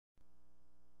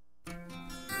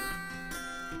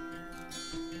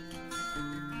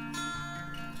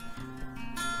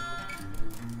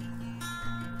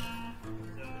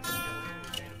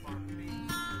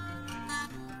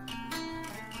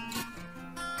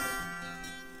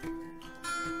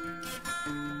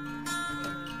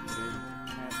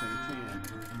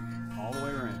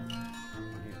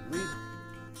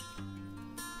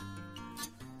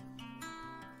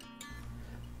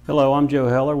Hello, I'm Joe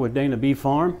Heller with Dana Bee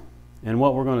Farm, and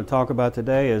what we're going to talk about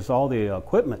today is all the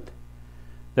equipment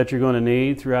that you're going to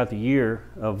need throughout the year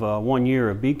of 1 year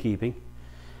of beekeeping.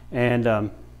 And a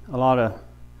lot of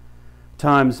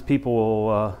times people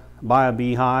will buy a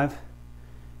beehive,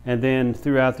 and then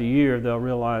throughout the year they'll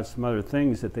realize some other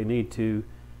things that they need to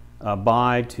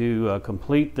buy to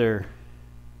complete their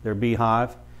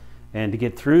beehive and to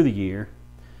get through the year.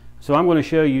 So I'm going to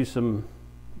show you some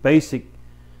basic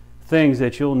things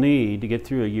that you'll need to get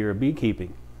through a year of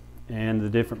beekeeping, and the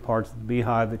different parts of the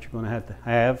beehive that you're going to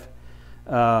have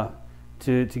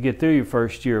to get through your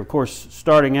first year. Of course,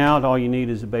 starting out, all you need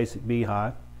is a basic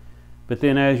beehive, but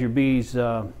then as your bees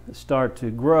start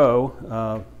to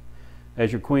grow,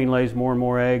 as your queen lays more and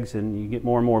more eggs and you get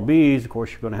more and more bees, of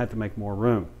course you're going to have to make more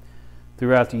room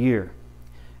throughout the year.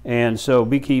 And so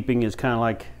beekeeping is kind of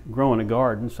like growing a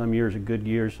garden. Some years are good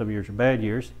years, some years are bad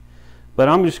years. But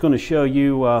I'm just going to show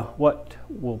you what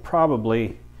will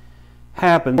probably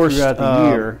happen throughout the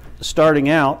year. Starting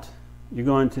out, you're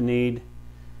going to need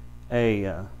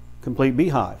a complete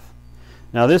beehive.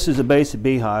 Now this is a basic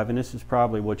beehive, and this is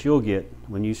probably what you'll get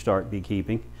when you start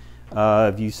beekeeping.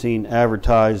 If you've seen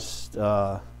advertised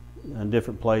in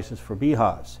different places for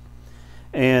beehives.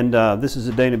 And this is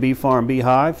a Dana Bee Farm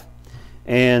beehive.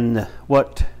 And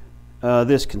what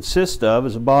this consists of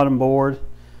is a bottom board,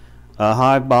 a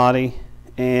hive body,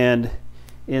 and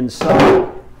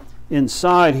inside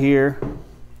here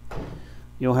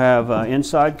you'll have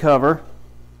inside cover,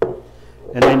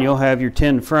 and then you'll have your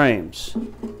 10 frames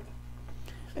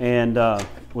and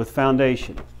with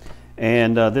foundation,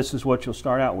 and this is what you'll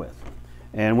start out with.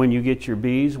 And when you get your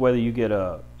bees, whether you get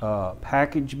a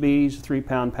package bees, a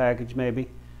 3-pound package maybe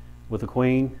with a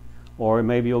queen, or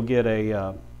maybe you'll get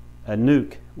a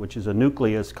nuke, which is a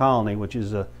nucleus colony, which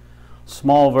is a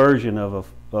small version of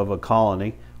a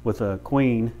colony with a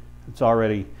queen that's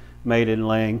already mated and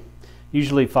laying,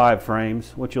 usually 5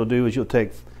 frames. What you'll do is you'll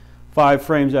take 5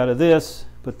 frames out of this,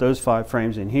 put those 5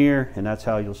 frames in here, and that's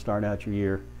how you'll start out your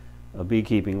year of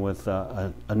beekeeping, with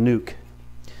a nuke.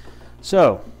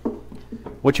 So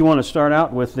what you want to start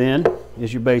out with then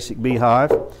is your basic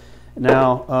beehive.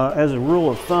 Now as a rule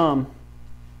of thumb,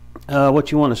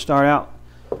 what you want to start out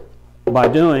by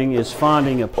doing is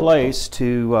finding a place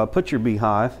to put your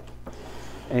beehive.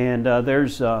 And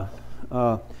there's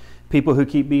people who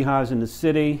keep beehives in the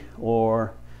city,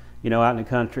 or out in the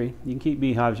country. You can keep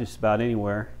beehives just about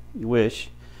anywhere you wish.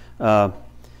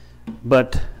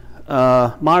 But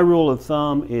my rule of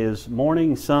thumb is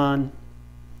morning sun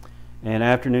and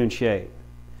afternoon shade,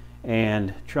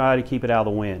 and try to keep it out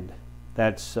of the wind.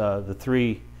 That's the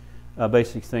 3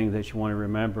 basic things that you want to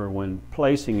remember when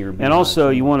placing your beehive. And also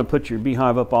you want to put your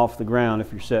beehive up off the ground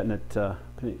if you're setting it,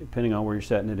 depending on where you're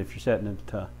setting it. If you're setting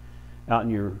it out in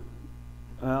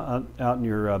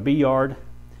your bee yard,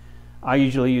 I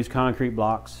usually use concrete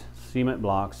blocks, cement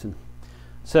blocks, and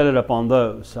set it up on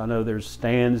those. I know there's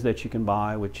stands that you can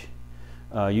buy, which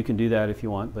you can do that if you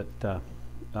want, but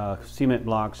cement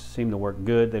blocks seem to work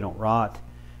good. They don't rot,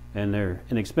 and they're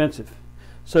inexpensive.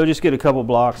 So just get a couple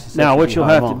blocks. Now what you'll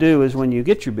have to do is, when you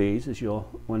get your bees, is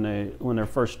when they're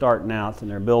first starting out and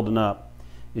they're building up,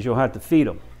 is you'll have to feed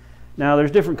them. Now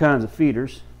there's different kinds of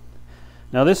feeders.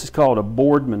 Now this is called a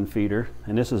Boardman feeder,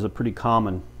 and this is a pretty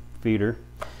common feeder.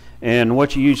 And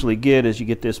what you usually get is you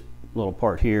get this little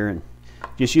part here, and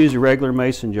just use a regular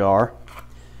mason jar,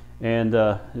 and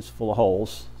it's full of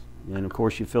holes. And of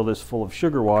course you fill this full of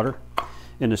sugar water.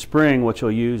 In the spring what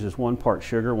you'll use is 1 part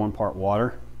sugar, 1 part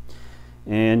water.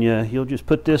 And you'll just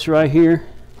put this right here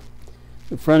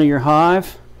in front of your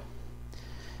hive,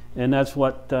 and that's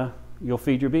what you'll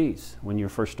feed your bees when you're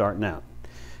first starting out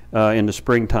in the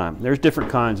springtime. There's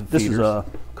different kinds of feeders. This is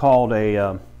called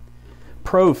a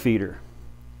pro feeder,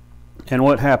 and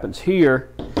what happens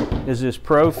here is this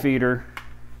pro feeder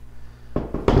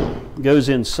goes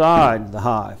inside the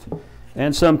hive,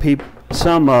 and some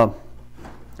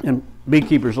and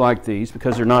beekeepers like these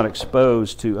because they're not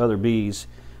exposed to other bees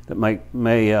that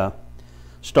may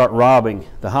start robbing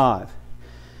the hive.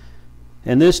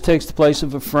 And this takes the place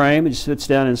of a frame. It just fits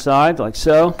down inside like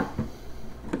so,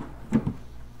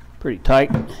 pretty tight,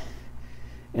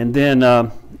 and then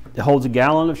it holds a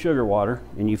gallon of sugar water,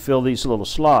 and you fill these little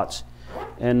slots,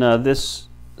 and this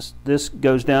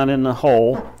goes down in the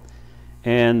hole,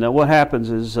 and what happens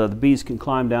is the bees can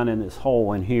climb down in this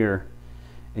hole in here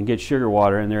and get sugar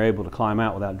water, and they're able to climb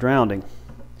out without drowning.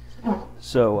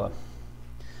 So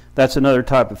that's another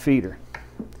type of feeder.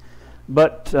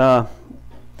 But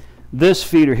this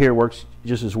feeder here works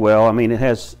just as well. I mean, it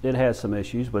has some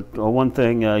issues, but one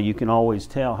thing you can always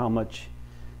tell how much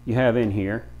you have in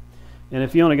here. And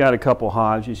if you only got a couple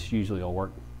hives, this usually will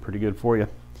work pretty good for you.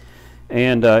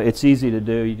 And it's easy to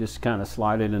do. You just kind of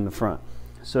slide it in the front.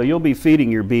 So you'll be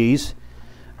feeding your bees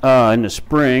in the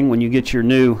spring when you get your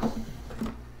new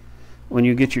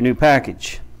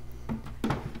package.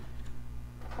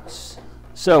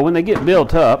 So when they get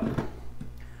built up,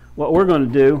 what we're going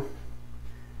to do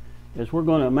is we're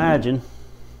going to imagine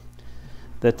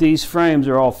that these frames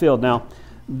are all filled. Now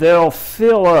they'll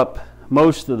fill up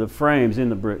most of the frames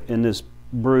in this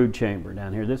brood chamber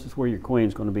down here. This is where your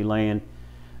queen's going to be laying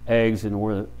eggs and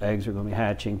where the eggs are going to be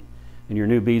hatching, and your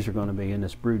new bees are going to be in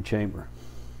this brood chamber.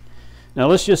 Now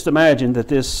let's just imagine that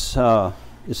this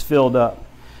is filled up.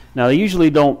 Now they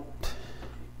don't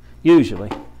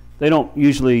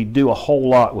usually do a whole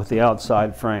lot with the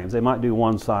outside frames. They might do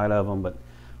one side of them, but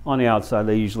on the outside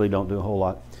they usually don't do a whole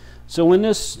lot. So when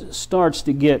this starts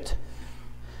to get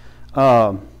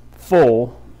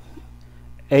full,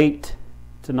 8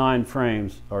 to 9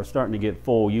 frames are starting to get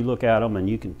full. You look at them and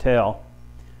you can tell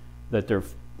that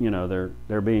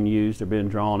they're being used, they're being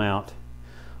drawn out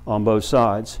on both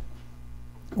sides.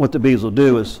 What the bees will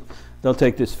do is they'll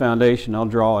take this foundation, they'll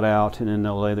draw it out, and then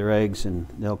they'll lay their eggs and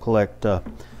they'll collect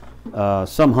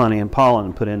some honey and pollen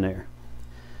and put in there.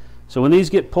 So when these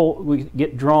get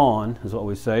drawn, is what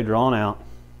we say, drawn out,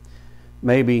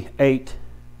 maybe 8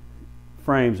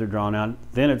 frames are drawn out,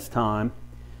 then it's time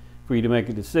for you to make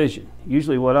a decision.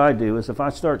 Usually what I do is if I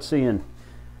start seeing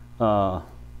a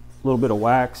little bit of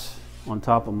wax on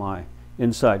top of my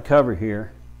inside cover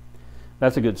here,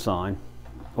 that's a good sign.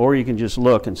 Or you can just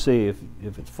look and see if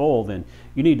it's full, then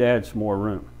you need to add some more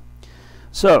room.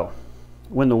 So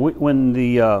what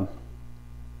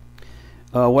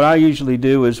I usually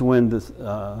do is when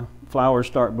the flowers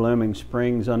start blooming,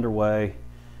 spring's underway,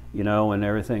 and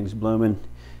everything's blooming,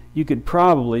 you could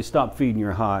probably stop feeding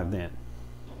your hive then.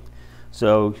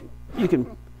 So you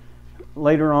can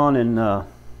later on in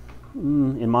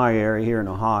my area here in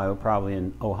Ohio, probably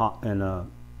in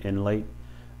late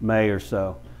May or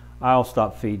so, I'll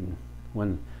stop feeding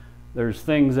when there's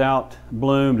things out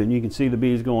bloomed and you can see the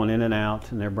bees going in and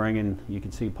out and you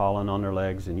can see pollen on their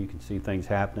legs and you can see things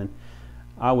happening.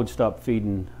 I would stop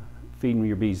feeding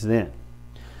your bees then.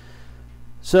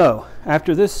 So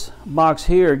after this box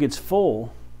here gets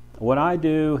full, what I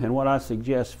do and what I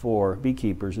suggest for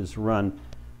beekeepers is to run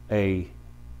this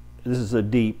is a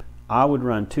deep. I would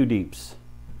run 2 deeps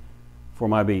for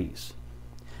my bees.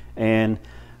 And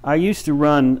I used to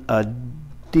run a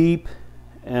deep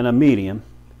and a medium,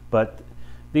 but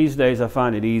these days I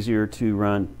find it easier to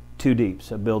run 2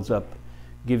 deeps. It builds up,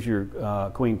 gives your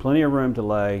queen plenty of room to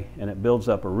lay, and it builds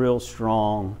up a real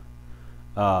strong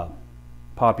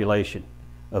population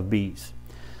of bees.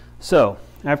 So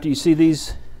after you see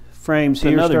these frames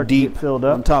here another start deep to get filled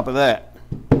up on top of that,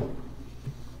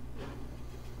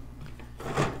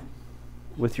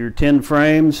 with your 10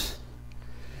 frames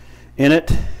in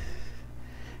it,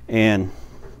 and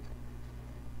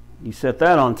you set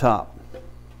that on top.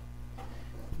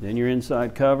 Then your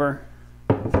inside cover.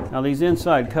 Now these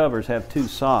inside covers have 2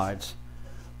 sides.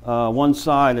 One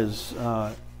side is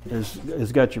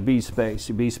got your bee space.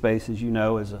 Your bee space, as you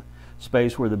know, is a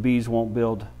space where the bees won't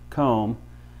build comb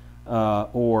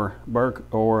or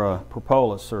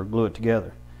propolis or glue it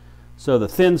together. So the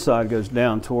thin side goes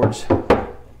down towards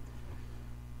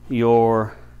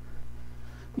your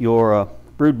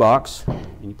brood box,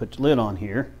 and you put the lid on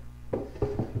here.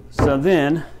 So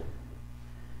then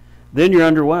you're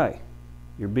underway.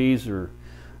 Your bees are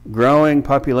growing,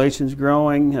 population's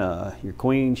growing, your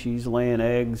queen, she's laying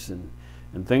eggs, and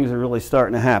things are really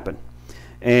starting to happen.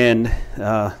 And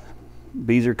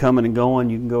bees are coming and going.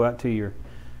 You can go out to your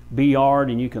bee yard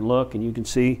and you can look and you can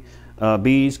see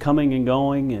bees coming and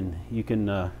going, and you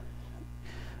can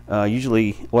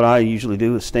what I usually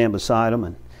do is stand beside them,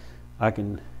 and I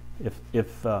can,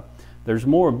 if there's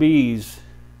more bees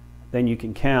than you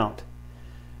can count.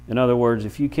 In other words,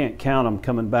 if you can't count them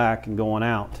coming back and going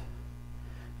out,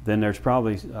 then there's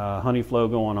probably honey flow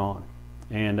going on,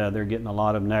 and they're getting a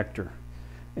lot of nectar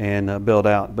and build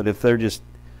out. But if they're just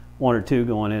 1 or 2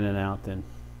 going in and out, then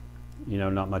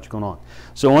not much going on.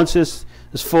 So once this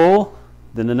is full,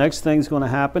 then the next thing's going to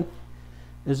happen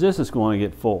is this is going to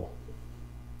get full.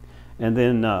 And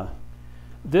then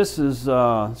this is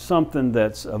something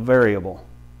that's a variable.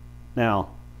 Now,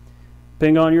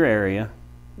 depending on your area,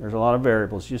 there's a lot of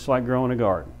variables, just like growing a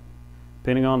garden.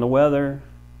 Depending on the weather,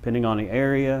 depending on the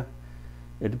area,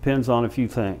 it depends on a few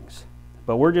things.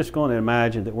 But we're just going to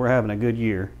imagine that we're having a good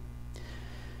year,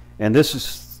 and this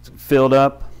is filled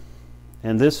up,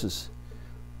 and this is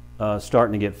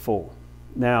starting to get full.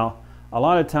 Now, a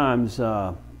lot of times,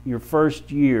 your first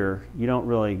year, you don't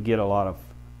really get a lot of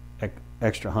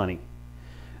extra honey.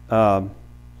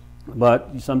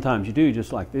 But sometimes you do,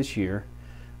 just like this year,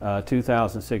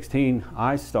 2016,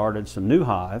 I started some new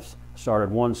hives,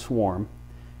 started one swarm,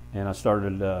 and I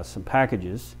started some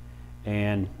packages,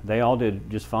 and they all did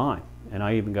just fine. And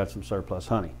I even got some surplus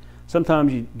honey.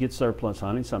 Sometimes you get surplus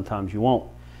honey, sometimes you won't.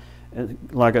 And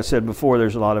like I said before,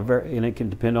 there's a lot of, and it can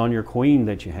depend on your queen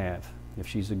that you have. If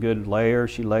she's a good layer,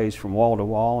 she lays from wall to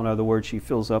wall. In other words, she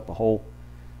fills up a whole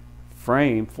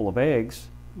frame full of eggs,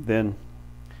 then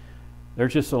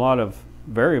there's just a lot of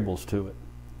variables to it.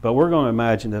 But we're going to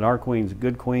imagine that our queen's a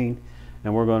good queen,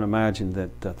 and we're going to imagine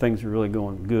that things are really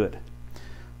going good.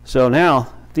 So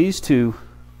now these two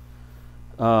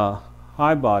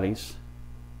hive bodies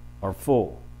are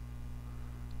full.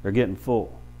 They're getting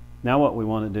full. Now what we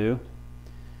want to do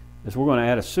is we're going to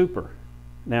add a super.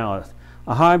 Now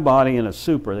a hive body and a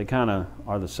super, they kind of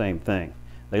are the same thing.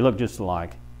 They look just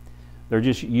alike. They're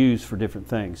just used for different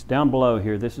things. Down below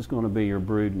here, this is going to be your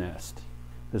brood nest.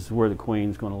 This is where the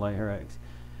queen's going to lay her eggs.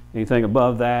 Anything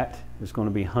above that is going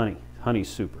to be honey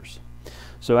supers.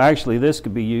 So actually this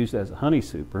could be used as a honey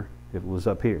super if it was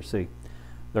up here. See,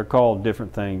 they're called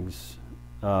different things,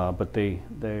 but they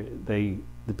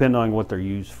depend on what they're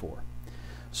used for.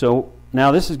 So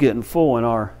now this is getting full in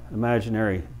our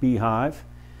imaginary beehive.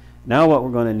 Now what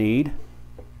we're going to need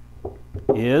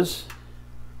is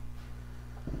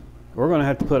we're going to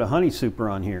have to put a honey super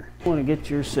on here. You want to get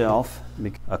yourself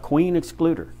a queen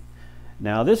excluder.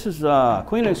 Now this is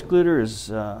queen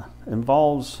excluder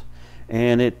involves,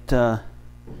 and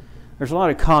there's a lot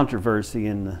of controversy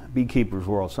in the beekeepers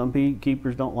world. Some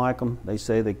beekeepers don't like them. They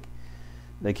say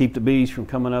they keep the bees from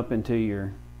coming up into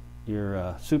your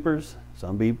supers.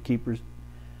 Some beekeepers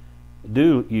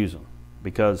do use them,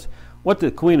 because what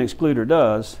the queen excluder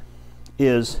does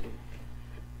is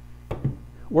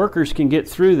workers can get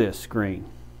through this screen,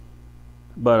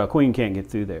 but a queen can't get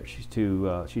through there.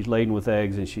 She's laden with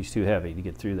eggs and she's too heavy to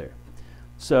get through there.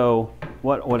 So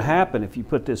what would happen if you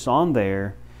put this on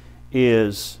there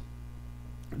is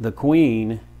the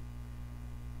queen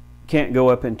can't go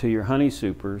up into your honey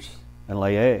supers and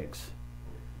lay eggs.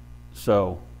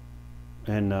 So,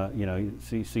 and you know,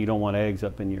 so you don't want eggs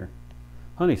up in your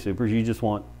honey supers. You just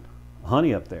want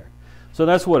honey up there. So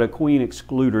that's what a queen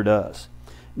excluder does.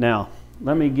 Now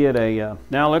let me get a,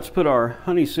 now let's put our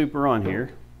honey super on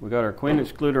here. We got our queen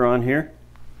excluder on here.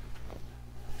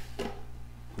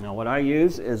 Now what I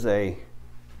use is a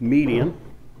medium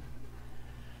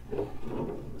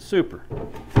super.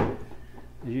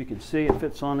 As you can see, it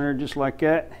fits on there just like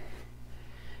that.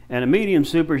 And a medium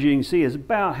super, as you can see, is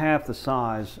about half the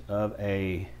size of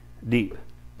a deep.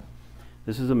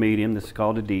 This is a medium. This is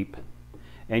called a deep.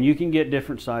 And you can get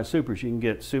different size supers. You can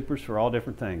get supers for all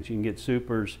different things. You can get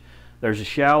supers. There's a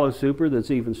shallow super that's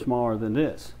even smaller than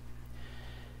this.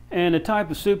 And the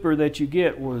type of super that you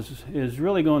get is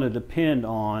really going to depend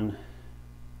on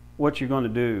what you're going to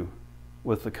do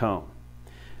with the comb.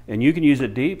 And you can use a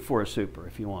deep for a super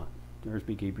if you want. There's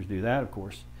beekeepers do that, of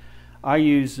course. I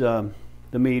use the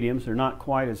mediums. They're not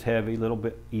quite as heavy, a little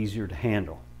bit easier to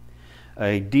handle.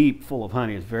 A deep full of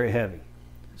honey is very heavy.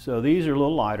 So these are a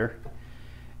little lighter.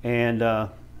 And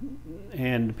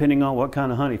depending on what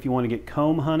kind of honey, if you want to get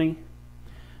comb honey,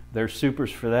 there's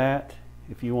supers for that.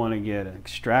 If you want to get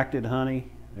extracted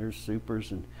honey, there's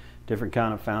supers and different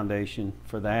kind of foundation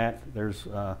for that. There's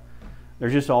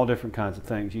just all different kinds of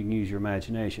things. You can use your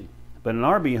imagination. But in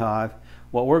our beehive,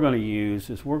 what we're going to use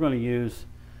is we're going to use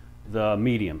the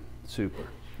medium super.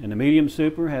 And the medium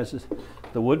super has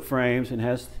the wood frames and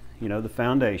has, you know, the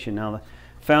foundation. Now the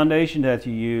foundation that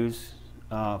you use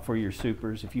for your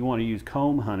supers, if you want to use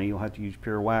comb honey, you'll have to use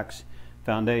pure wax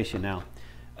foundation. Now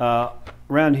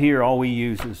around here, all we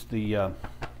use is the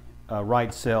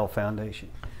right cell foundation,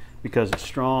 because it's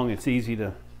strong, it's easy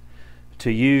to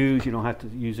use. You don't have to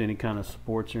use any kind of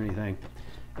supports or anything,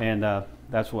 and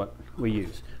that's what we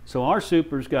use. So our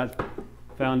super's got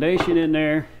foundation in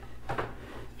there,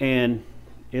 and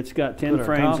it's got 10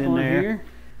 frames in there.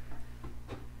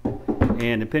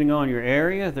 And depending on your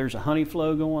area, there's a honey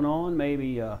flow going on,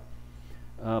 maybe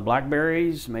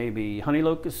blackberries, maybe honey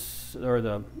locusts, or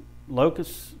the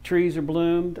locust trees are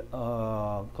bloomed,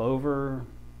 clover,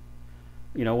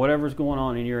 you know, whatever's going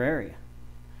on in your area.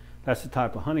 That's the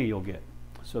type of honey you'll get.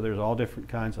 So there's all different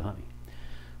kinds of honey.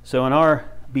 So in our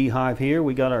beehive here,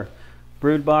 we got our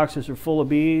brood boxes are full of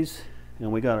bees,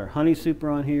 and we got our honey super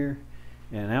on here,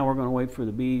 and now we're going to wait for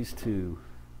the bees to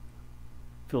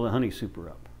fill the honey super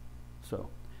up. So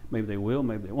maybe they will,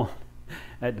 maybe they won't.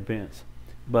 That depends.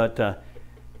 But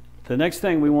the next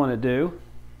thing we want to do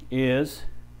is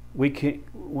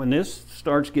when this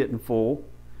starts getting full,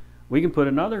 we can put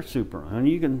another super on, and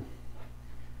you can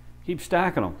keep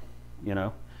stacking them, you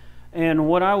know. And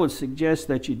what I would suggest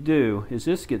that you do is,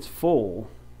 this gets full,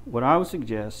 what I would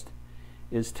suggest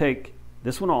is take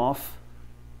this one off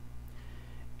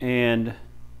and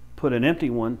put an empty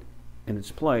one in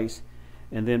its place,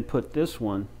 and then put this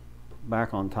one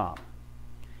back on top,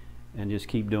 and just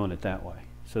keep doing it that way.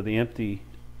 So the empty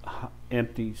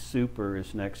super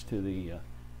is next to the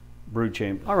brood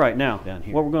chamber. All right, now down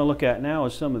here, what we're going to look at now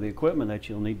is some of the equipment that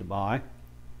you'll need to buy,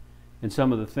 and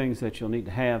some of the things that you'll need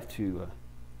to have to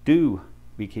do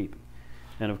beekeeping.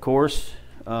 And of course,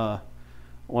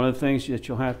 one of the things that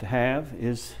you'll have to have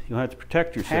is you'll have to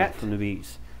protect yourself from the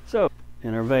bees. So,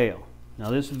 and our veil. Now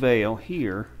this veil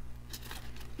here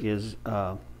is,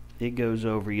 it goes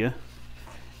over you,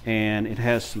 and it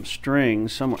has some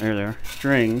strings somewhere there,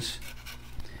 strings,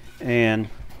 and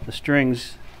the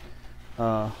strings,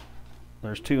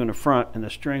 there's two in the front, and the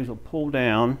strings will pull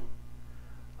down,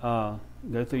 go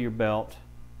through your belt,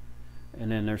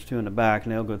 and then there's two in the back,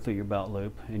 and they'll go through your belt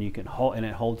loop, and you can hold, and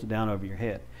it holds it down over your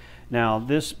head. Now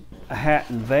this hat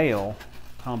and veil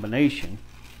combination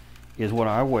is what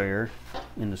I wear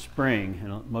in the spring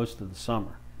and most of the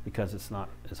summer, because it's not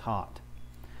as hot.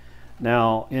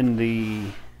 Now in the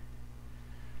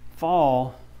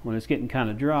fall, when it's getting kind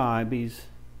of dry, bees,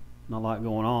 not a lot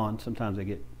going on, sometimes they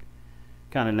get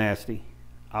kind of nasty.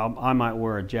 I might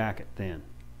wear a jacket then,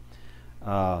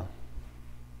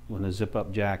 with a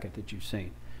zip-up jacket that you've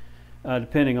seen,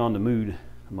 depending on the mood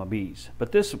of my bees.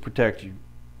 But this will protect you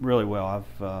really well.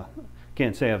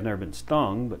 Can't say I've never been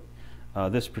stung,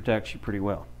 but this protects you pretty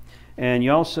well. And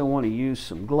you also want to use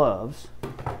some gloves,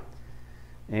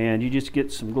 and you just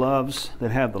get some gloves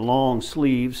that have the long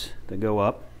sleeves that go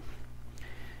up,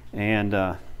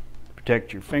 and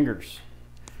protect your fingers.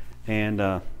 And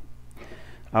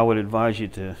I would advise you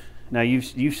to, now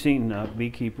you've seen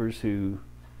beekeepers who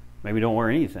maybe don't wear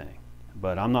anything,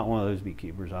 but I'm not one of those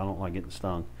beekeepers. I don't like getting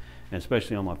stung, and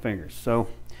especially on my fingers. So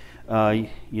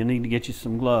you need to get you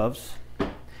some gloves.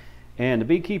 And the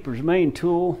beekeeper's main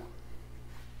tool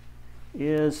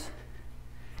is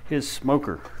his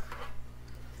smoker.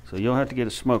 So you'll have to get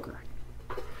a smoker.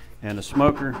 And a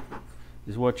smoker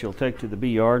is what you'll take to the bee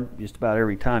yard just about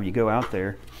every time you go out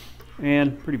there.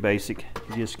 And pretty basic.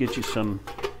 You just get you some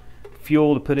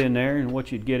fuel to put in there, and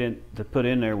what you'd get in to put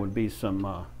in there would be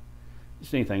some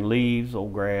just anything, leaves,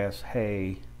 old grass,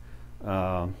 hay,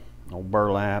 old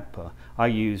burlap. I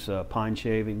use pine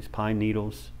shavings, pine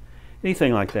needles,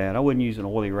 anything like that. I wouldn't use an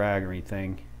oily rag or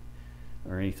anything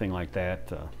like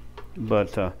that.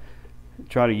 But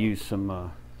try to use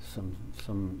some,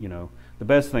 you know, the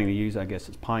best thing to use, I guess,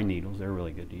 is pine needles. They're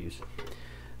really good to use.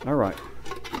 All right,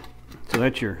 so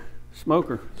that's your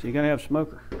smoker. So you got to have a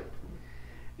smoker,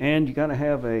 and you got to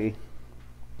have a.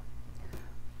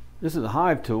 This is a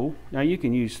hive tool. Now you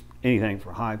can use anything for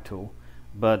a hive tool,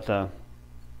 but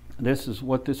this is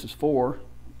what this is for.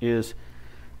 Is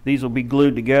these will be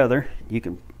glued together. You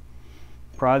can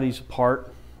pry these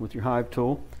apart with your hive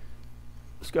tool.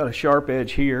 It's got a sharp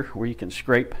edge here where you can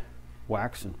scrape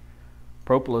wax and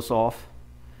propolis off,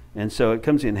 and so it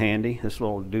comes in handy. This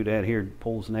little doodad here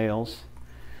pulls nails.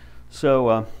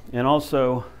 So and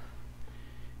also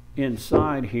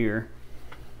inside here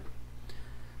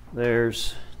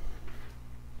there's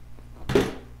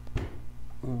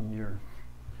your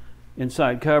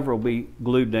inside cover will be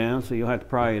glued down, so you'll have to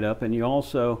pry it up, and you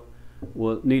also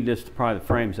will need this to pry the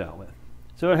frames out with.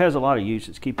 So it has a lot of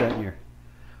uses. Keep that in your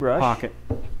pocket.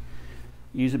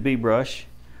 Use a bee brush.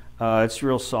 It's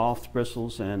real soft,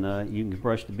 bristles, and you can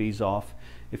brush the bees off.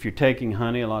 If you're taking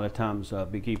honey, a lot of times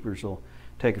beekeepers will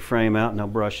take a frame out and they'll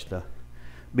brush the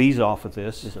bees off with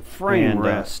this. It's a frame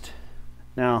rest.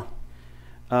 Now,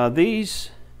 these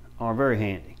are very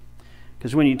handy,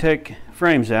 because when you take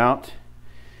frames out,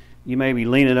 you maybe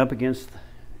lean it up against,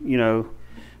 you know,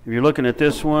 if you're looking at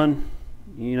this one,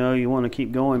 you know, you want to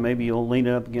keep going, maybe you'll lean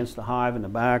it up against the hive in the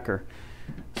back or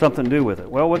something to do with it.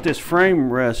 Well, what this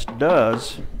frame rest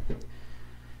does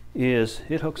is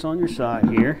it hooks on your side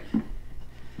here,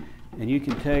 and you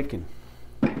can take and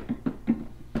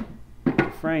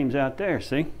frames out there,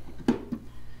 see?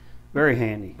 Very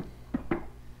handy.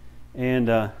 And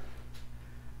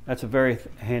that's a very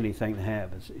handy thing to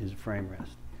have, is a frame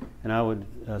rest. And I would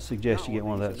suggest you get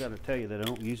one of those. I've got to tell you that I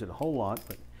don't use it a whole lot,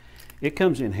 but it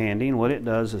comes in handy, and what it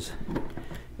does is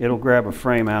it'll grab a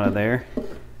frame out of there,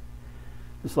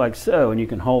 just like so, and you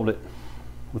can hold it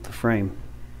with the frame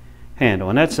handle.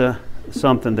 And that's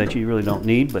something that you really don't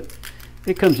need, but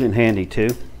it comes in handy too.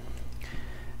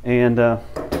 And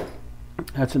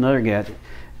that's another gadget.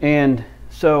 And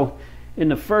so in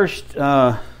the first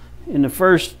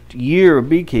year of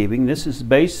beekeeping, this is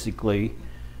basically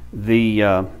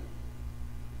the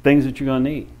things that you're going to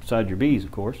need, besides your bees,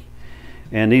 of course.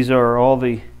 And these are all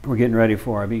we're getting ready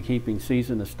for our beekeeping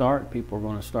season to start. People are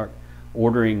going to start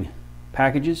ordering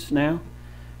packages now.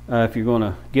 If you're going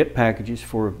to get packages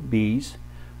for bees,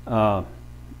 now's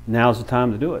the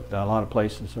time to do it. A lot of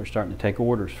places are starting to take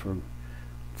orders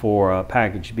for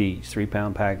packaged bees,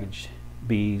 3-pound packaged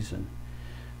bees. And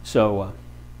so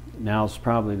now's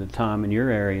probably the time in your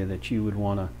area that you would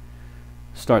want to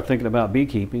start thinking about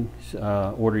beekeeping.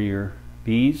 Order your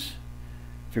bees.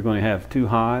 If you're going to have 2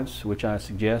 hives, which I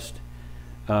suggest,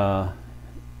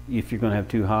 if you're going to have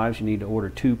 2 hives, you need to order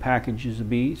 2 packages of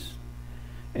bees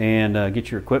and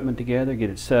get your equipment together, get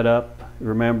it set up.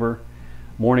 Remember,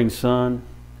 morning sun,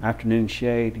 afternoon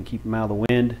shade, and keep them out of the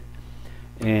wind,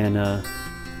 and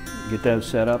get those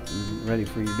set up and ready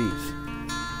for your bees.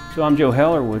 So I'm Joe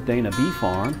Heller with Dana Bee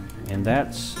Farm, and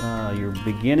that's your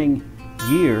beginning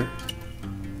year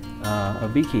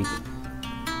of beekeeping.